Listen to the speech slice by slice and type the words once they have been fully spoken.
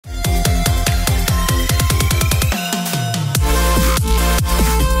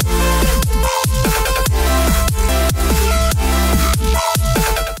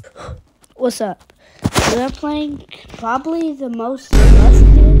What's up? We're playing probably the most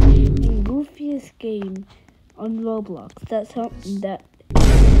busted and goofiest game on Roblox. That's something that...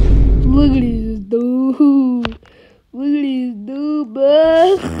 Look at this dude. Look at this dude,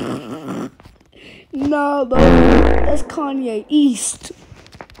 bro. Nah, bro. That's Kanye East.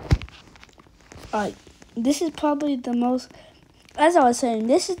 Alright. This is probably the most... As I was saying,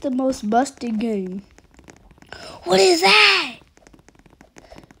 this is the most busted game. What is that?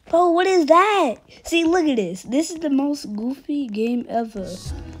 Bro, what is that? See, look at this. This is the most goofy game ever.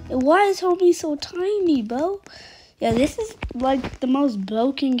 And why is homie so tiny, bro? Yeah, this is like the most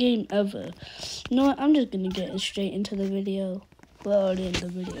broken game ever. You know what? I'm just gonna get straight into the video. We're already in the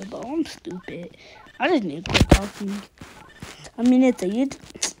video, but I'm stupid. I just need to quit talking. I mean, it's a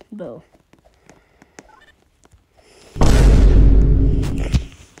YouTube... Bro.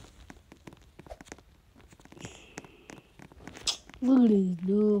 Look at this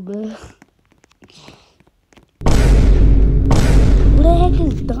dude, bro. Who the heck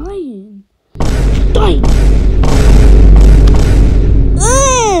is dying? Dying!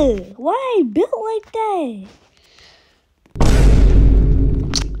 Ugh! Why I built like that?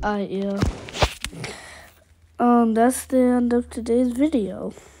 Yeah. That's the end of today's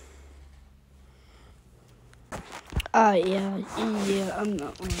video. Yeah, I'm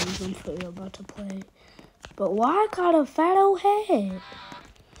not even fully about to play. But why I got a fat old head?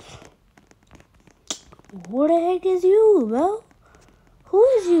 Who the heck is you, bro? Who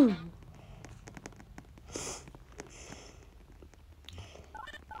is you?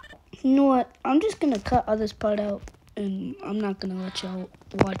 You know what? I'm just gonna cut all this part out, and I'm not gonna let y'all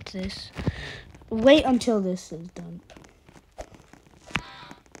watch this. Wait until this is done.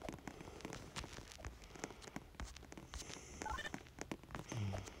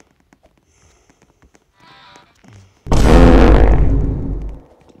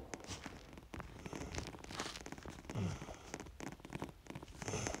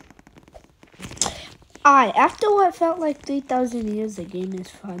 After what felt like 3,000 years, the game is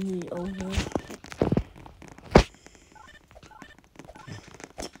finally over.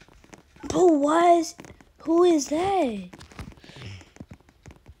 But who is that?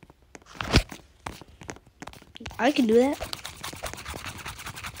 I can do that.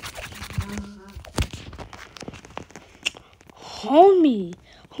 Homie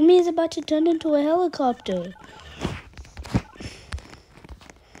is about to turn into a helicopter.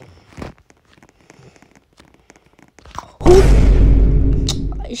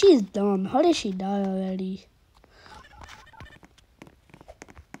 She's dumb. How did she die already?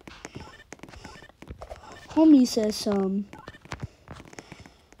 Homie says some.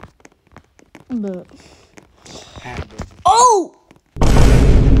 But. Oh!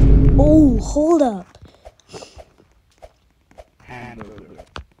 Oh, hold up.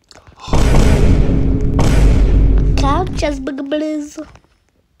 Cow cheeseburger bliss.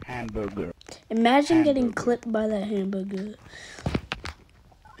 Hamburger. Imagine getting clipped by that hamburger.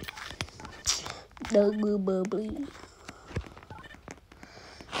 Bubbly.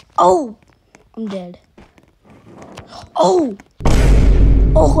 Oh! I'm dead. Oh!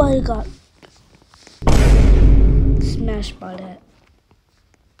 Oh, I got smashed by that.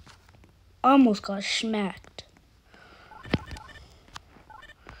 Almost got smacked.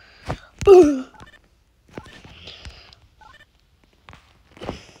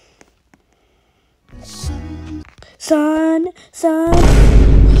 Son.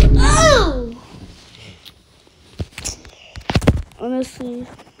 Oh! Honestly,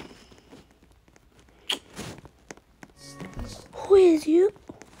 who is you?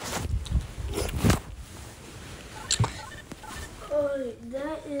 Oh,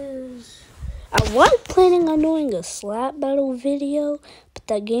 that is... I was planning on doing a slap battle video, but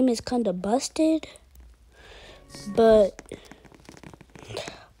that game is kind of busted. But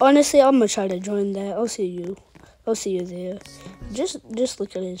honestly, I'm gonna try to join that. I'll see you there. Just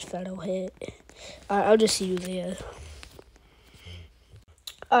look at his fat old head. I'll just see you there.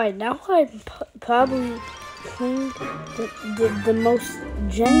 Alright, now I'm probably playing the most,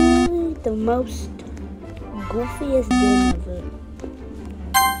 genuinely the most goofiest game ever.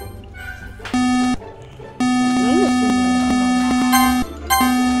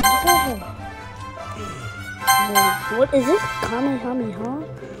 What is this? Kamehameha?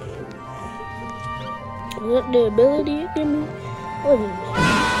 Is that the ability you give me?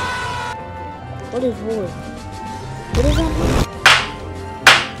 What is void? What is that?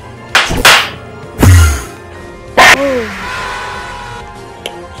 Oh.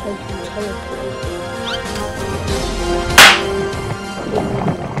 So I can teleport.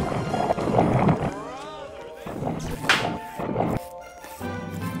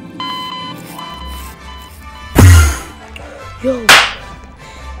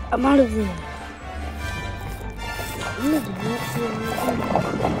 I'm out of there. I'm gonna do that for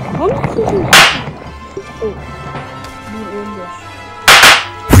How much is it? Oh, be English.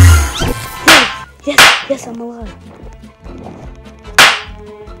 Yes, yes, I'm alive.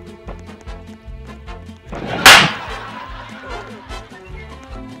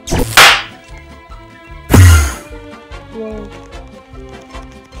 Whoa.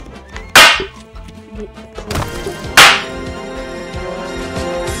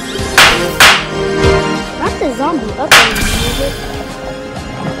 Not the zombie up there, music.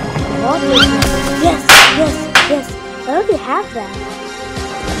 Yes, yes, yes. I already have that.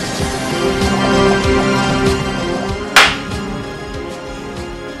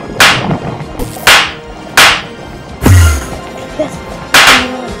 Yes,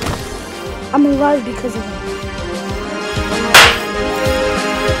 I'm alive because of that.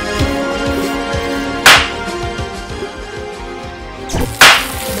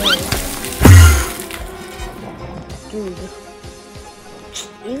 Dude,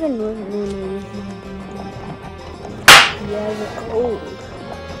 even when he has a cold,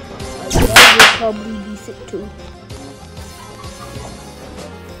 my dad will probably be sick too.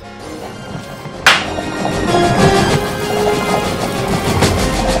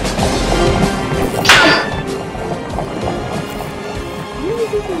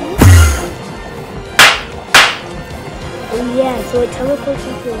 Oh yeah, so it teleports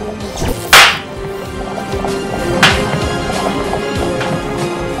into a room.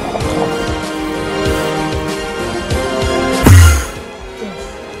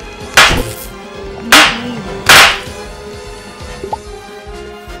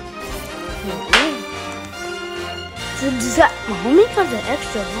 My homie has an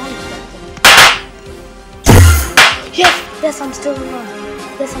extra long second. Yes! Yes, I'm still alive.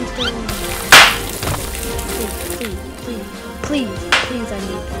 Yes, I'm still alive. Please, please, please, please, I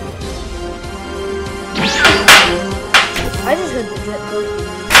need you. I just heard the jet go.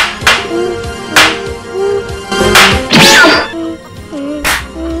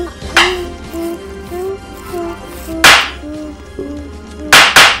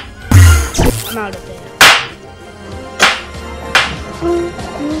 I'm out of there.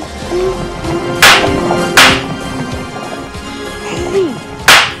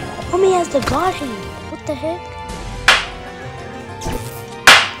 Homie has the god hand. What the heck?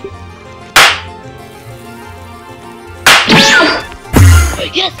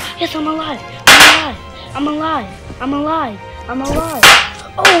 Yes, yes, I'm alive. I'm alive. I'm alive. I'm alive. I'm alive.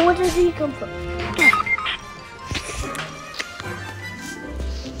 Oh, where does he come from?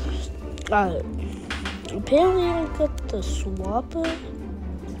 Apparently I got the swapper.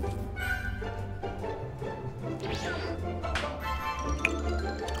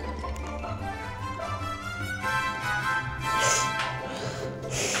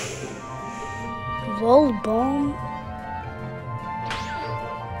 Roll bomb.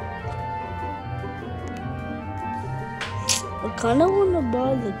 I kinda wanna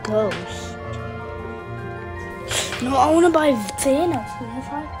buy the ghost. No, I wanna buy Thanos. If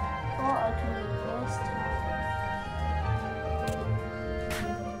I thought I could invest it.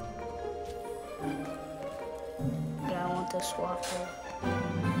 But I want the swapper.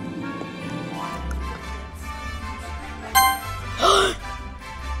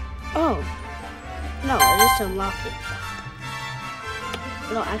 Oh. No, I just unlock it. I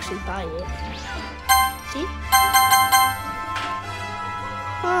don't actually buy it. See?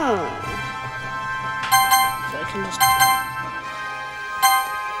 Oh. So I can just...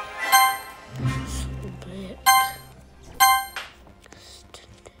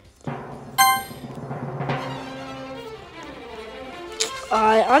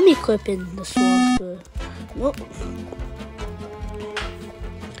 I'm equipping the swapper. Whoop.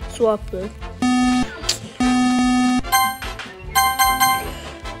 Swapper.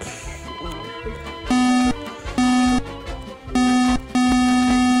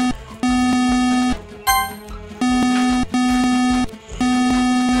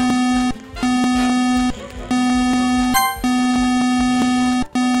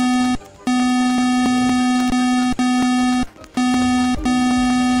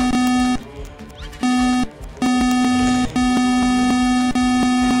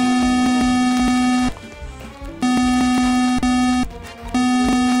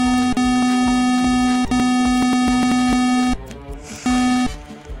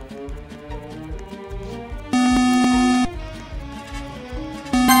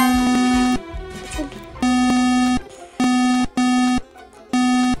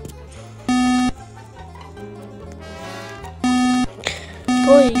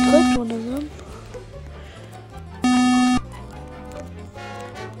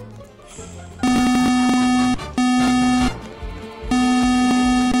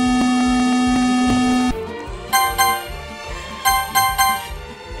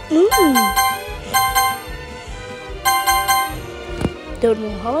 don't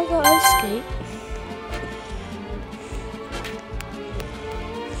know how I got ice skate.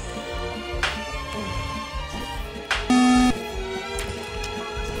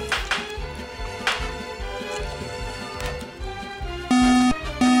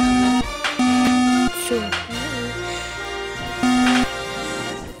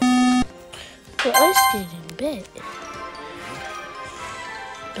 So ice skating bit.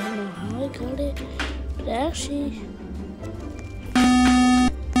 Don't know how I got it, but actually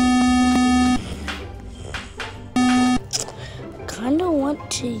kinda want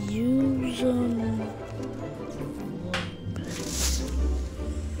to use I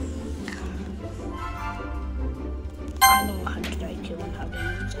know how to like it and how to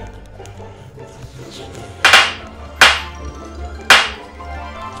use it.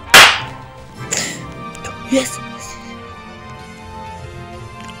 Yes.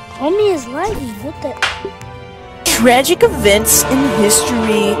 Homie is lagging. What the? Tragic events in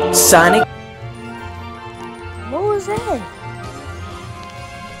history. Sonic. What was that?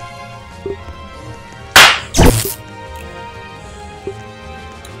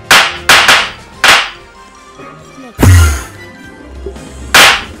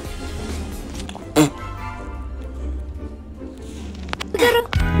 We got a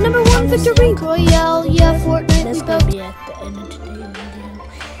 #1 victory royale. Yeah, Fortnite. That's gonna be at the end of today's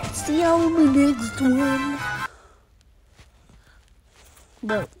video. See you on the next one.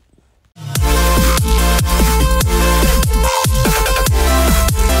 But